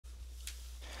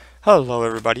Hello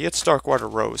everybody, it's Darkwater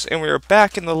Rose, and we are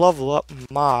back in the Level Up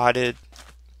modded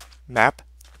map,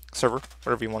 server,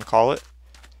 whatever you want to call it.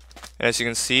 And as you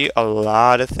can see, a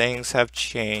lot of things have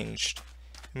changed.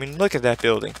 I mean, look at that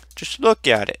building. Just look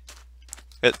at it.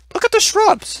 Look at the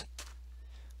shrubs!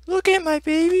 Look at my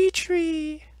baby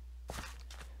tree!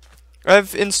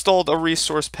 I've installed a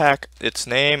resource pack. Its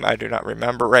name, I do not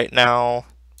remember right now.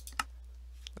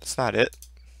 That's not it.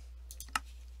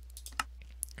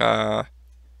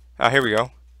 Here we go.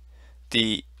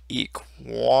 The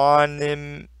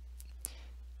equanimity,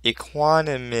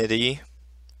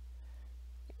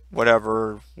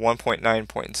 whatever,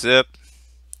 1.9.zip.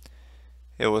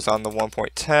 It was on the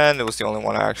 1.10. It was the only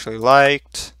one I actually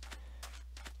liked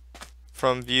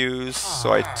from views,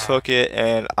 so I took it,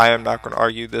 and I am not going to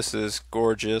argue. This is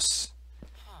gorgeous.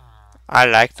 I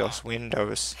like those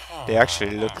windows. They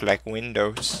actually look like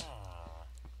windows.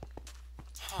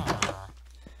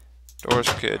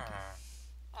 Doors good.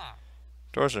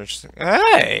 Doors are interesting.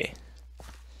 Hey!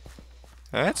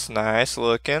 That's nice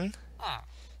looking.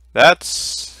 That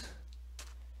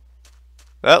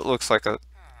looks like a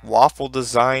waffle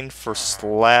design for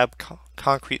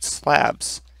concrete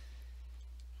slabs.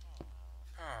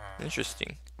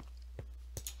 Interesting.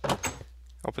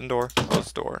 Open door,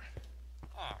 close door.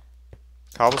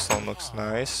 Cobblestone looks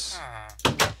nice.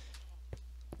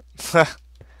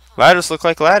 Ladders look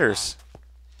like ladders.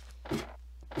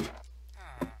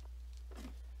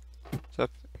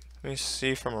 Let me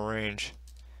see from a range.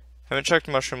 Haven't checked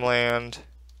Mushroom Land.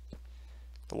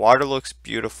 The water looks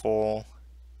beautiful.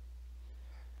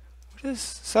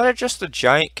 Is that just a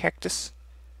giant cactus?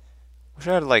 Wish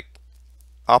I had like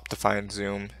Optifine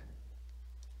zoom.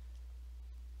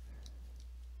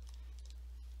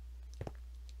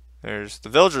 There's the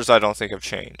villagers. I don't think have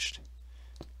changed.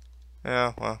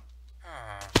 Yeah, well.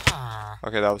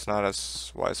 Okay, that was not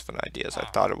as wise of an idea as I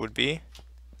thought it would be.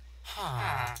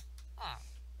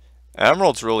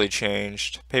 Emerald's really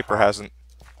changed. Paper hasn't.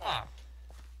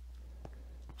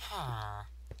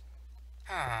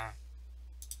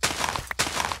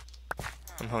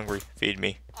 I'm hungry. Feed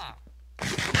me.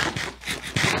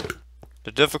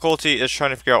 The difficulty is trying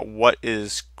to figure out what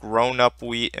is grown-up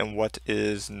wheat and what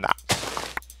is not.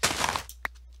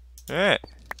 Alright.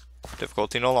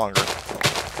 Difficulty no longer.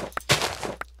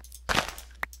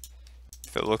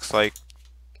 If it looks like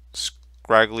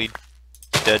scraggly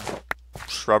dead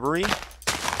shrubbery,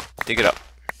 dig it up.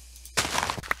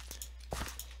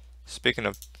 Speaking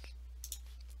of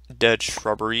dead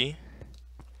shrubbery,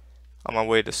 on my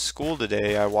way to school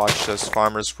today, I watched as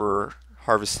farmers were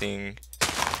harvesting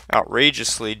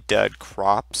outrageously dead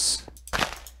crops.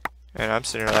 And I'm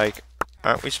sitting there like,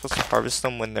 aren't we supposed to harvest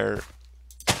them when they're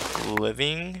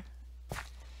living?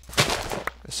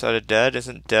 Instead of dead?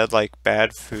 Isn't dead like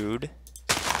bad food?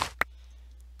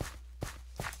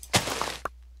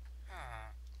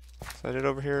 Is that it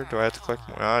over here? Do I have to collect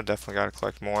more? No, I definitely gotta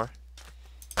collect more.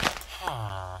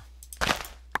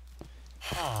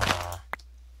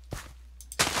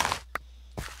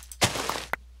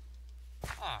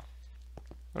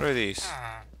 What are these?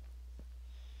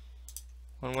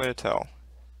 One way to tell.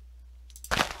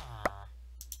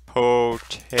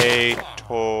 Potato.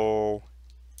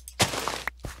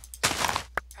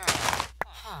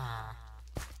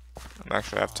 I'm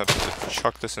actually have tempted to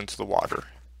chuck this into the water.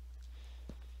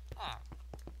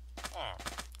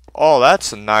 Oh,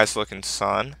 that's a nice looking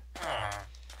sun.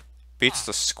 Beats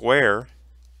the square.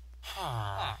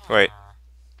 Wait.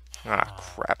 Ah,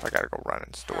 crap. I gotta go run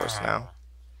in stores now.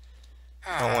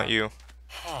 I don't want you.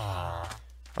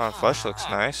 Oh, flesh looks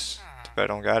nice. Too bad I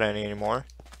don't got any anymore.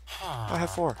 I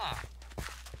have 4.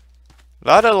 A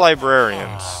lot of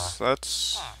librarians.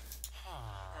 That's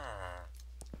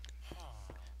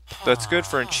good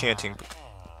for enchanting.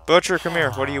 Butcher, come here.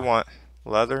 What do you want?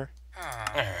 Leather?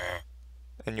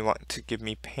 And you want to give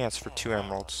me pants for 2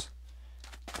 emeralds.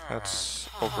 That's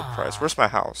overpriced. Where's my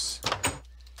house?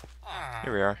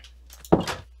 Here we are.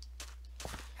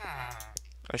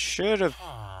 I should have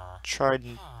tried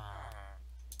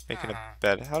making a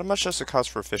bed. How much does it cost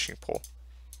for a fishing pole?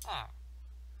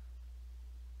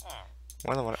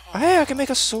 More than what? Hey, I can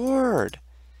make a sword!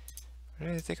 I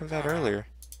didn't even think of that earlier.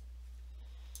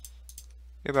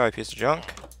 Goodbye, piece of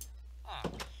junk.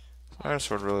 What does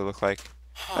sword really look like?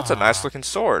 That's a nice looking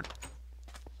sword.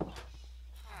 A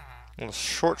little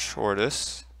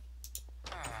shortest.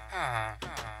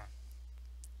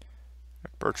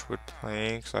 Birchwood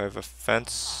planks. I have a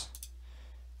fence.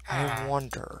 I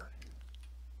wonder.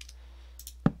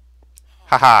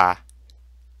 Haha.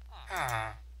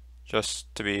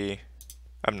 Just to be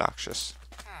obnoxious.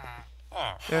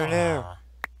 No, no.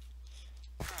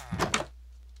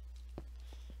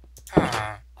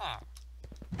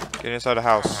 Get inside the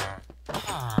house.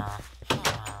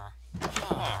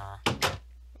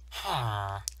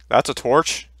 That's a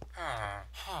torch?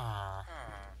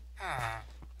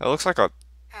 That looks like a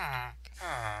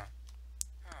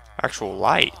actual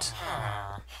light.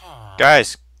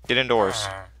 Guys, get indoors.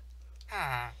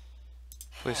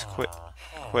 Please quit.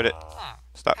 Quit it.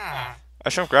 Stop. I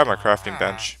shouldn't grab my crafting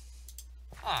bench.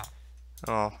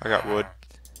 Oh, I got wood.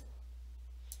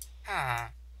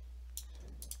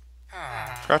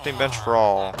 Crafting bench for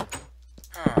all.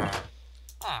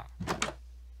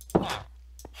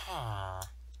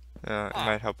 It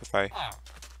might help if I...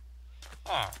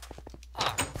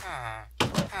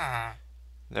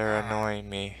 They're annoying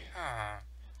me.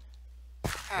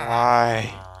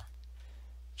 Why?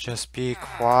 Just be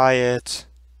quiet.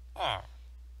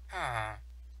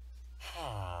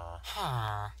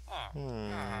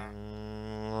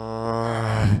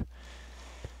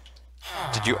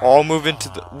 Did you all move into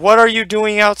the... What are you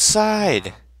doing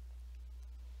outside?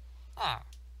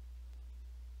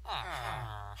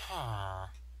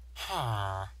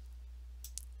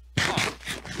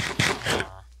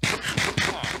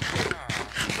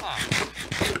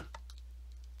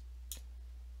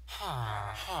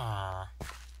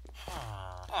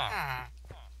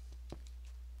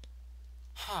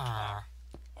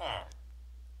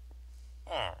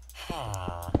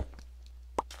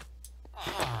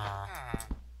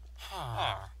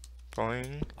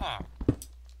 Boing.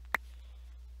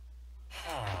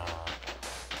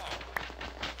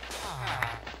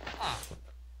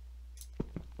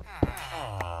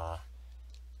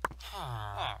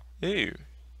 Ew.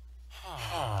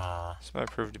 This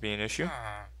might prove to be an issue.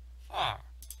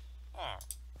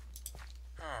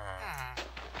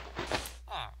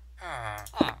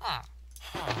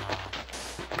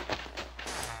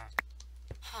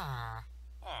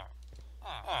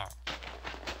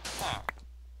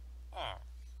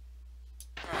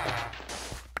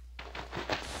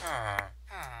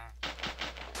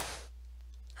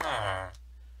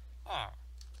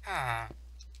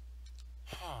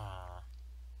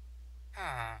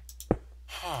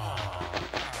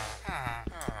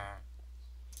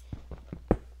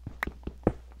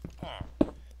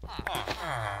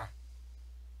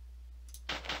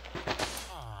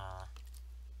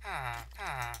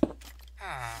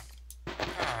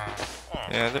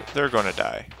 Yeah, they're gonna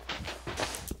die.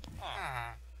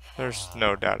 There's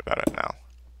no doubt about it now.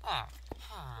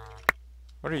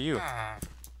 What are you?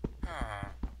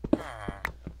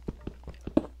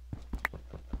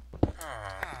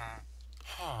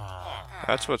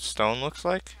 That's what stone looks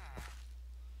like?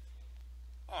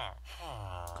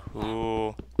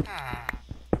 Cool.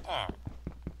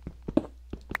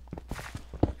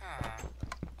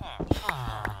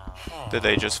 Did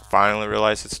they just finally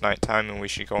realize it's nighttime and we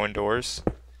should go indoors?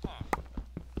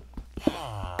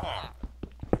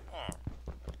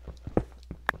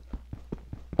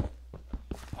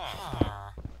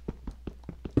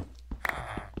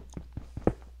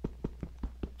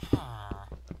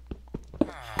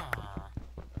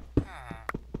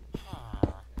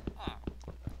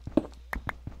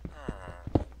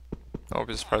 I'll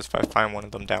be surprised if I find one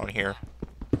of them down here.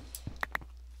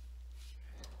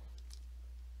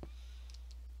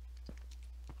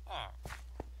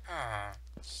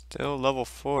 Still level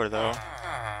 4 though.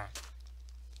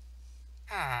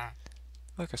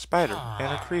 Look, a spider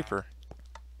and a creeper.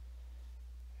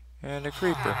 And a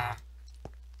creeper.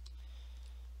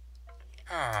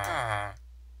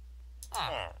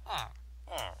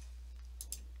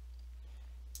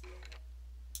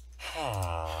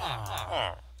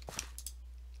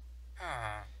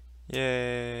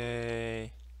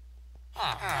 Yay.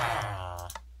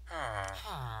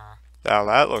 Now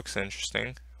that looks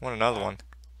interesting. I want another one.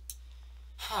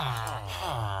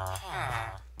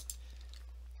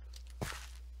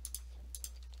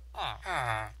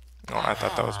 Oh, I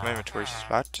thought that was my inventory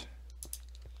spot.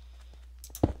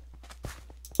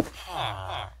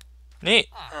 Neat!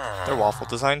 They're waffle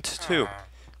designed too.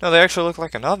 No, they actually look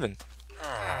like an oven.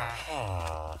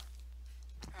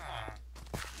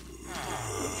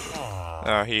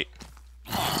 Oh, heat.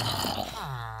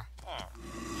 I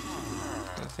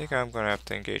think I'm gonna have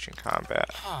to engage in combat.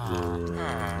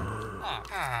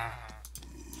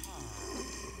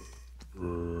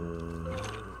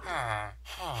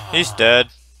 He's dead.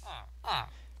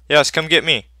 Yes, come get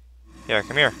me. Yeah,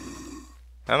 come here.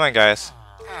 Come on, guys.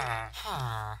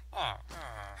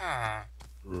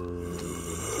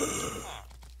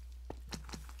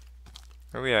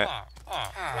 Where are we at?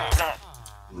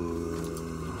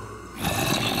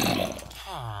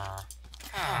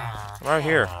 I'm right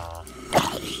here.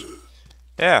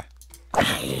 Yeah.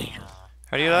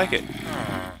 How do you like it?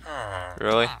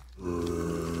 Really?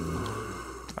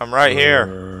 I'm right here.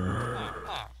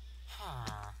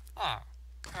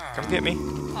 Come get me.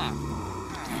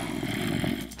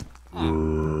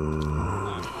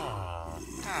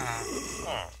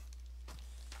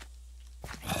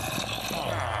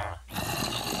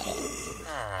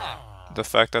 The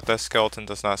fact that that skeleton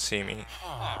does not see me.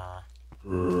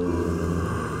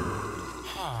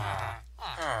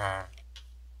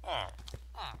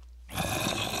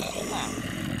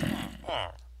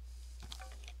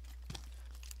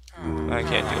 I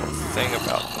can't do a thing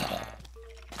about that.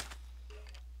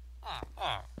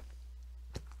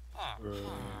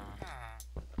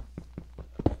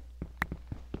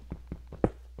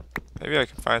 Maybe I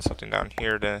can find something down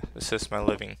here to assist my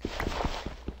living.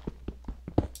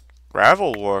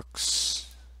 Gravel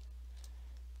looks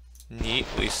neat,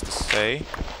 least to say.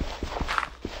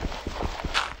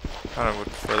 Kind of would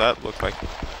prefer that to look like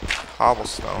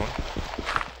cobblestone.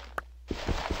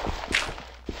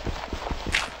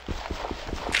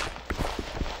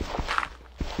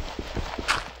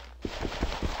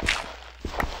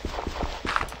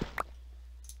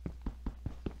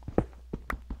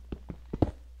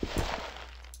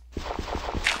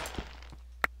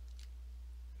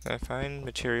 Can I find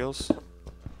materials?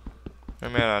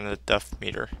 I'm at on the duff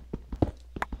meter.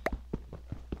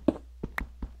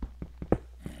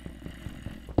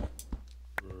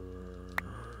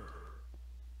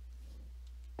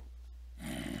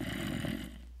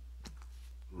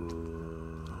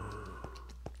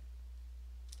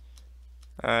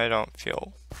 I don't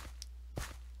feel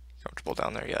comfortable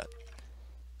down there yet.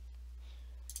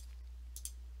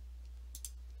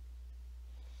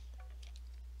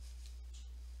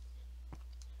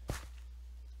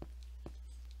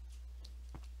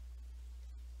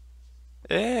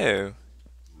 Ew.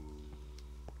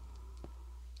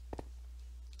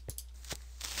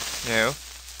 No.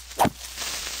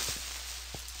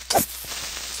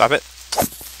 Stop it.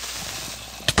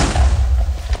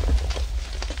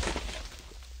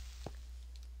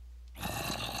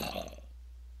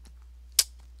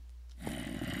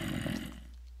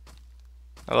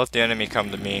 I let the enemy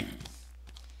come to me.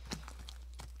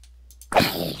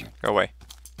 Go away.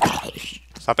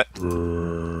 Stop it.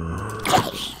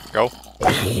 Go.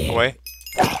 Away.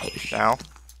 Now.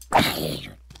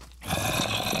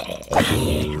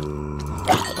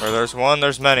 Where there's one,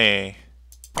 there's many.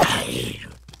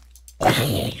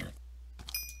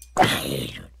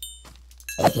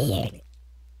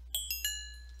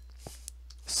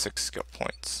 6 skill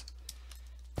points.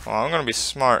 Well, I'm gonna be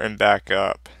smart and back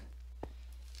up.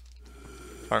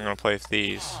 I'm gonna play with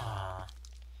these.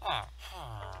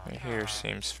 Right here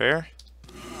seems fair.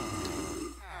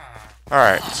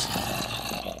 Alright.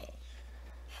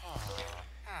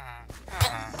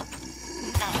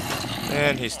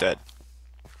 And he's dead.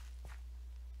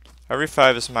 Every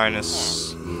 5 is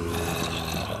minus...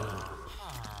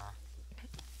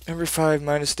 Every 5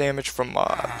 minus damage from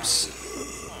mobs.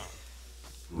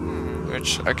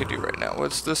 Which I could do right now.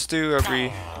 What's this do?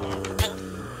 Every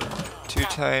 2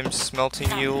 times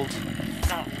smelting yield.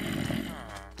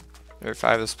 Every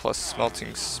 5 is plus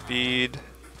smelting speed.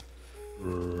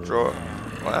 Draw.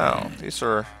 Wow, these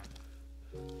are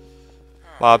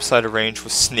lopsided range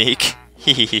with sneak.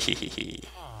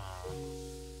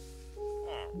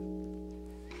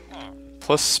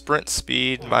 Plus sprint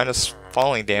speed, minus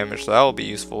falling damage. So that will be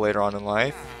useful later on in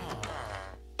life.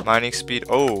 Mining speed.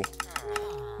 Oh,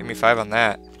 give me 5 on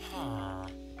that.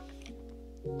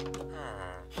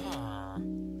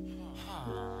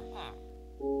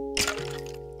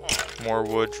 More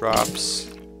wood drops.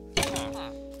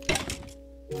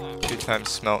 2 times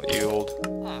smelt yield.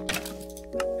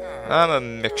 I'm a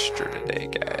mixture today,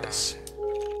 guys.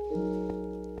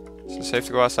 Is it safe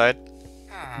to go outside?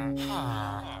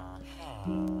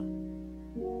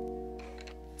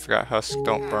 Forgot husks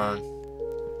don't burn.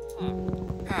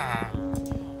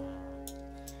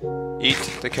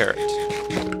 Eat the carrot.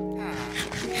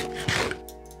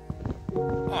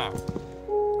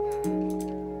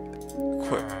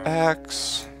 Equip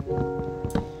axe.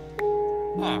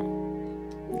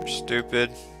 You're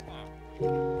stupid.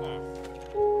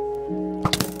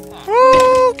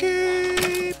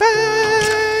 Okay,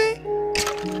 bye.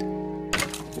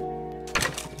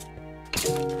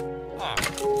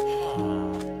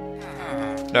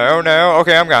 No, no.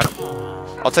 Okay, I'm gone.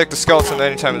 I'll take the skeleton at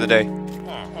any time of the day.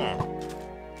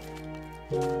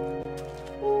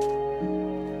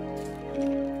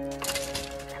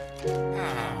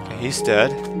 He's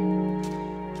dead.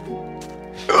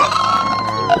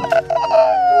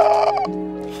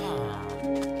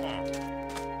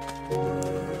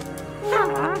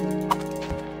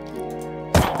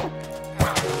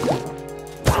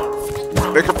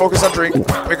 Make her focus on drink.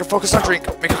 Make her focus on drink.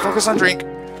 Make her focus on drink.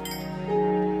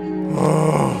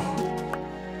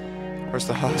 Where's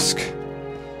the husk?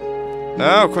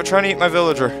 No, quit trying to eat my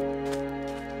villager.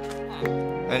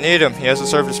 I need him. He hasn't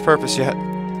served his purpose yet.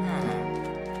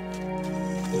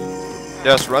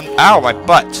 Yes, run. Ow, my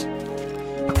butt.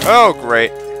 Oh,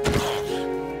 great.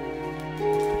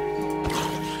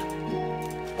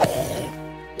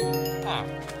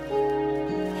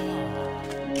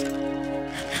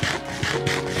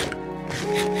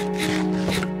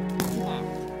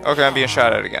 Okay, I'm being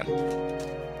shot at again.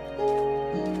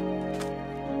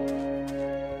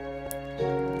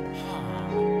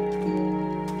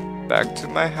 Back to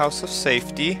my house of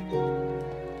safety.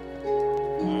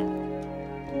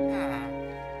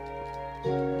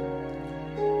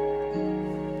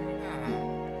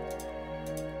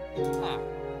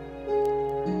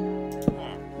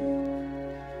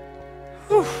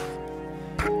 Whew.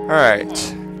 All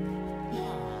right.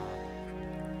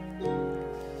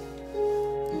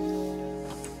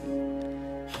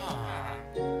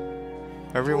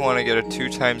 I really want to get a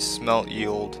 2x smelt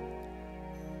yield.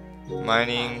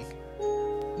 Mining.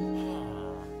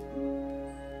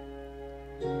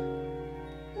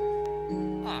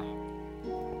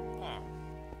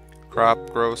 Crop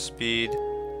growth speed.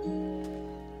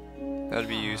 That'd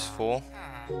be useful.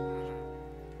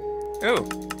 Ooh.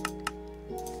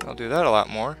 I'll do that a lot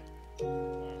more.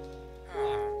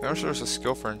 Notice there's a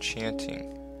skill for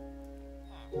enchanting.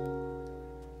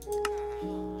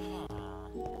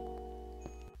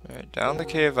 Alright, down the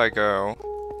cave I go.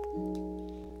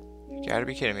 You gotta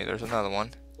be kidding me, there's another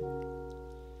one.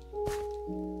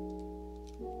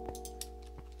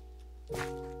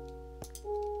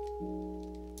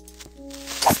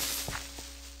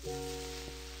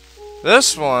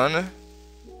 This one.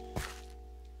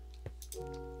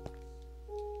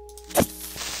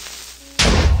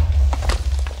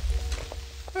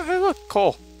 Oh, hey, look,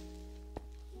 coal.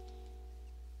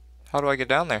 How do I get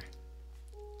down there?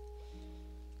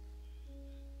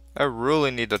 I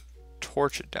really need to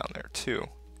torch it down there, too.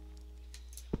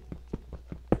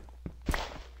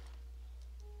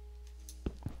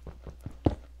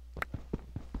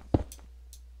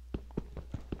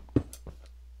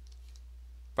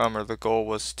 Bummer, the goal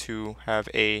was to have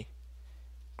a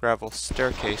gravel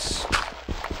staircase.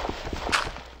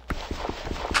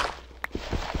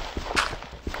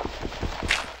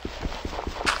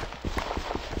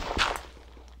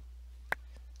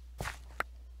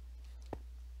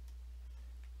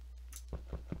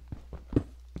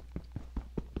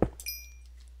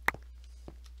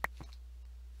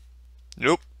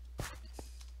 Nope.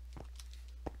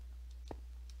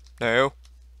 No.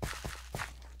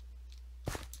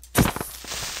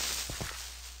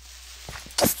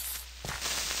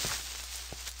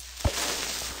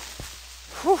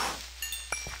 Whew.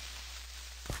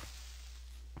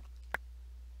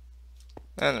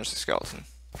 And there's a skeleton.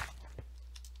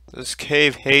 This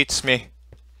cave hates me.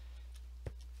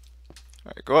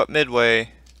 Alright, go up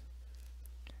midway.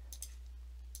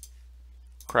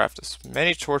 Craft as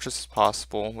many torches as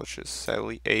possible, which is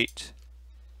sadly 8.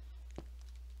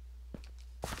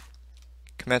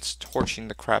 Commence torching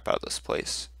the crap out of this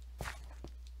place.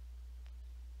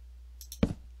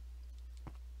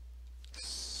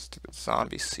 Stupid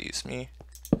zombie sees me.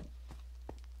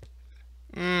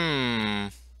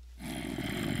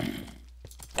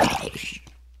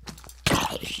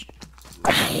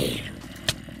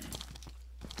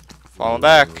 Falling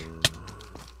back.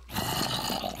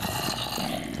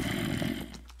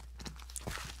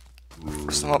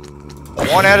 Force them up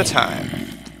one at a time.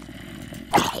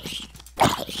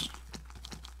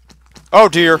 Oh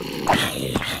dear.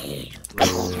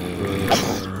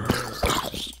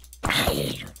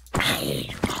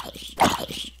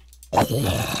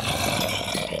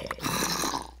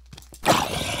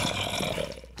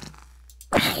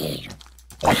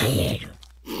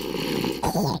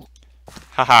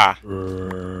 Haha.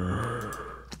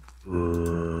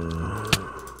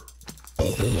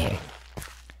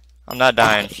 I'm not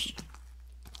dying.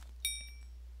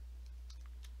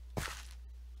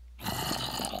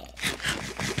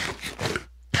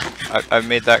 I've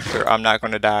made that clear. I'm not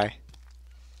going to die.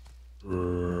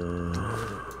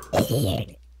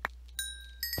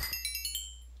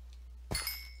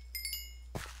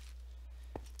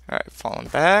 Alright, falling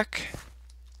back.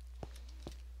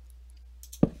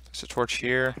 There's a torch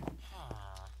here.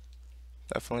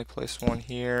 Definitely place one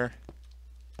here.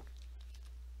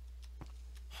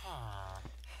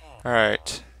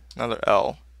 Alright, another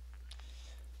L.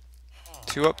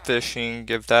 2 up fishing,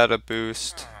 give that a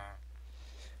boost.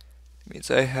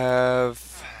 Means I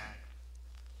have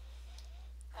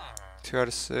 2 out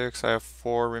of 6. I have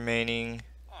 4 remaining.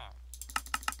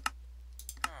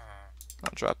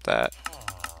 I'll drop that.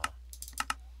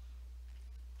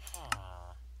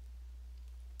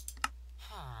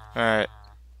 Alright.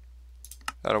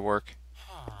 That'll work.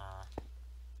 I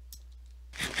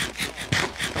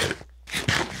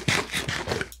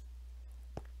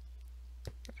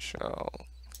shall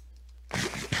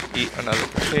eat another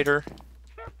potato.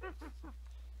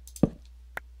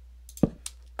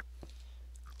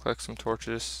 Collect some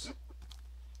torches.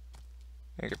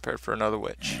 And get prepared for another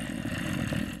witch.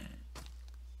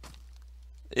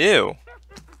 Ew.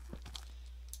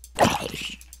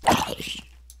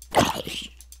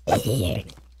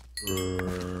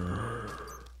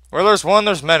 Where there's one,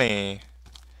 there's many.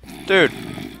 Dude,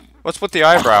 what's with the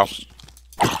eyebrow?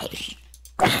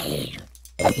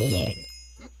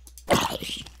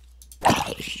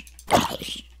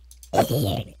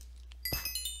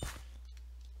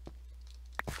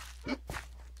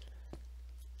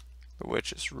 The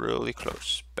witch is really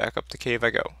close. Back up the cave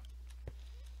I go.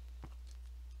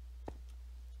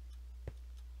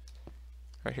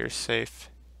 Right here's safe.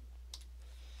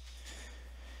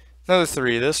 Another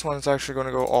 3. This one's actually going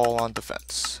to go all on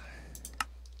defense.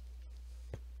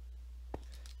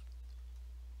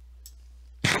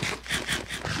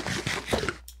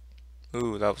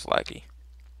 Ooh, that was laggy.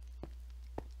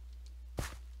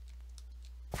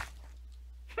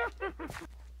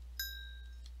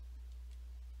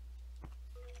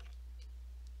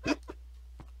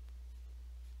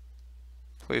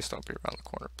 Please don't be around the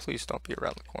corner. Please don't be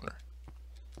around the corner.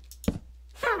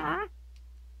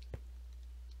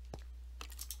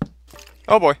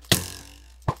 Oh boy.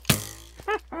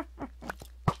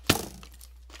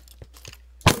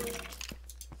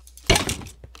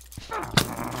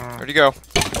 Where'd he go?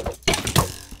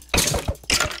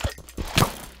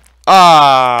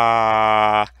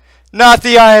 Ah, not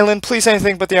the island. Please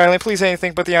anything but the island. Please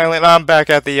anything but the island. I'm back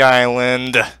at the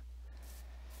island.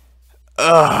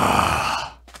 Ugh.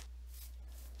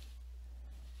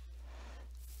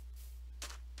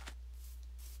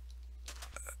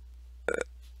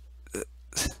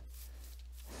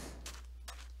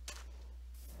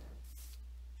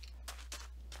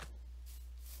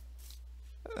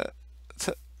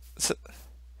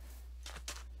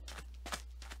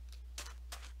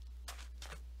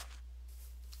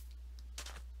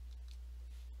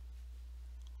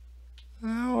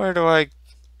 Where do I...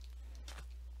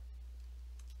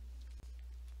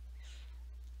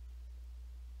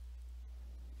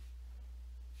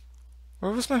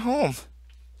 Where was my home?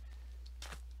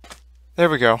 There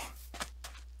we go.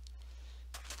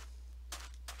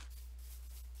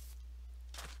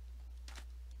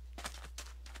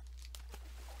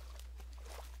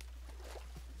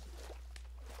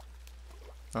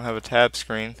 I don't have a tab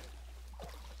screen.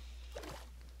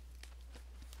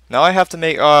 Now I have to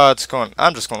make, it's going,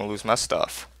 I'm just going to lose my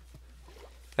stuff.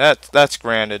 That's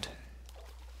granted.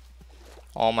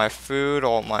 All my food,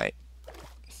 all my,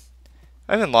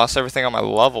 I even lost everything on my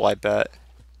level, I bet.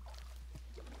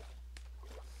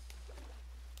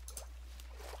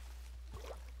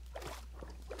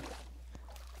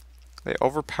 They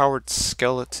overpowered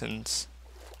skeletons.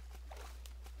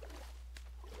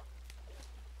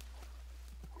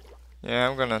 Yeah,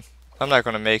 I'm not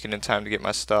gonna make it in time to get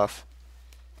my stuff.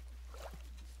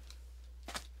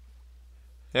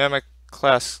 Yeah, my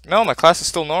class is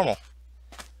still normal.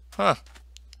 Huh.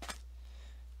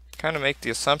 Kind of make the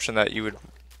assumption that you would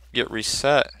get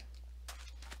reset.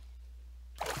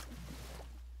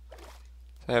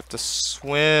 I have to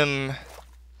swim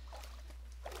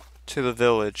to the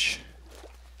village.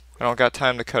 I don't got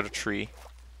time to cut a tree.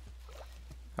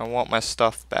 I want my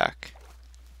stuff back.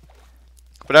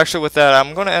 But actually with that,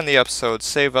 I'm going to end the episode.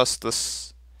 Save us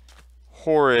this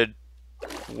horrid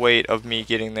wait of me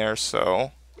getting there,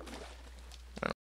 so...